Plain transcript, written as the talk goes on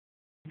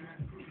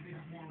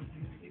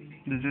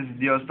This is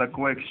just a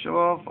quick show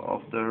off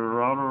of the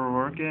router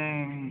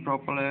working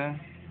properly.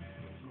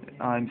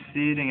 I'm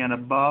sitting at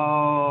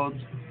about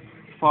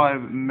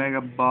 5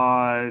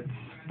 megabytes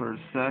per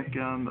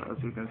second, as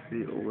you can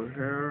see over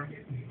here.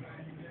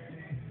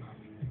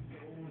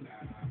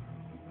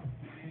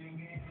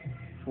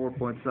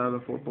 4.7,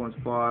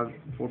 4.5,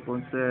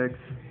 4.6.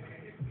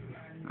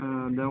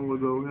 And then we'll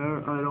go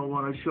here. I don't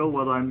want to show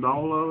what I'm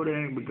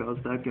downloading because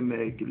that can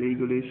make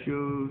legal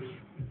issues.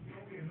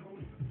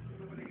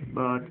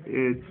 But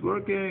it's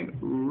working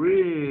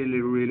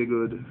really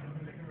good.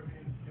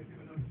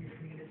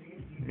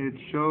 It's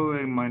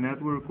showing my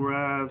network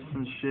graphs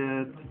and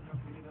shit.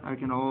 I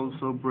can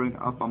also bring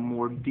up a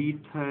more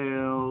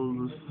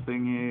detailed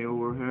thingy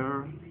over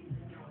here.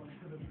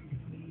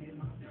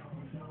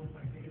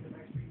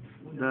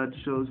 That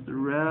shows the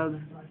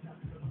red.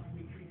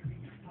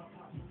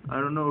 I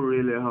don't know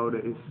really how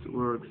this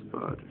works,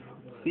 but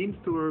it seems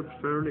to work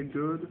fairly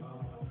good,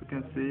 as you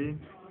can see.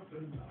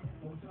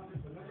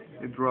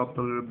 It dropped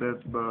a little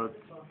bit, but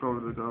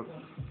probably because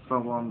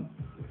someone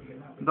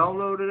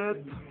downloaded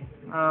it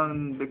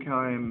and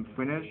became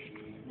finished.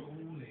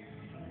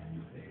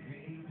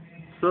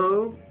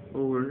 So,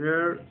 over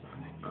here,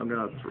 I'm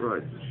gonna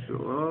try to show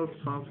off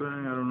something,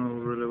 I don't know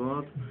really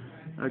what.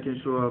 I can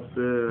show off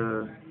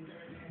the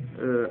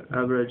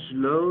average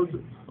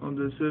load on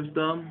the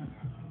system.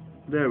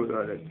 There we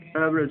got it.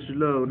 Average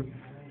load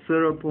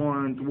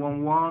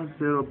 0.11,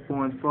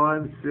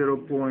 0.5,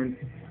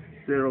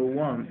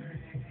 0.01.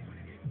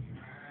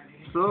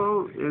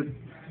 So it's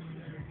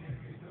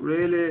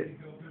really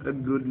a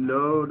good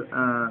load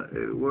and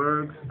it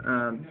works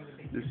and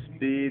the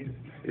speed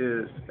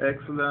is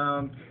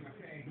excellent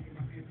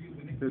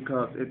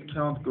because it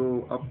can't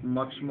go up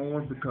much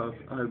more because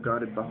I've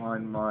got it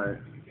behind my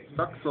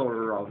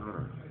suxxor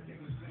router.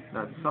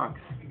 That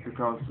sucks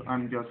because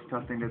I'm just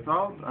testing this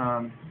out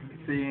and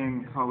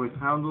seeing how it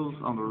handles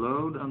under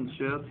load and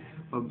shit.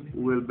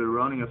 We'll be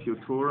running a few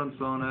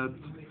torrents on it,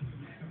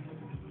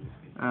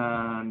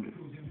 and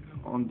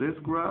on this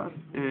graph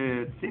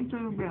it seems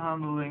to be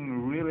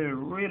handling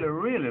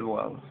really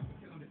well.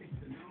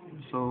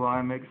 So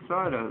I'm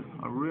excited.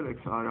 I'm really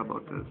excited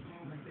about this.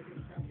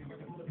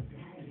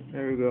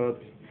 Here we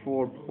got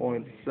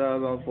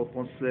 4.7,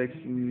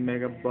 4.6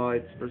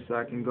 megabytes per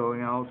second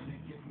going out.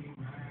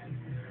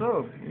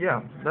 So,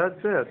 yeah, that's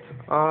it.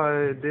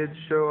 I did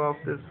show off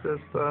this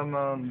system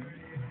and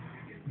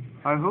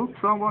I hope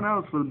someone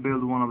else will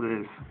build one of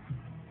these.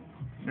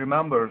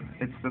 Remember,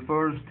 it's the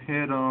first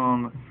hit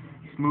on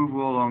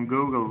smoothwall on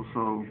Google,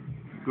 so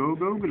go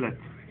Google it,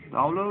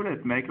 download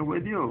it, make a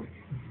video.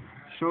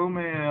 Show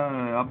me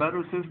a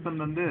better system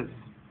than this.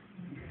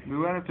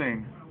 Do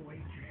anything.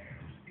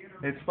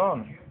 It's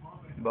fun.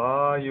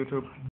 Bye, YouTube.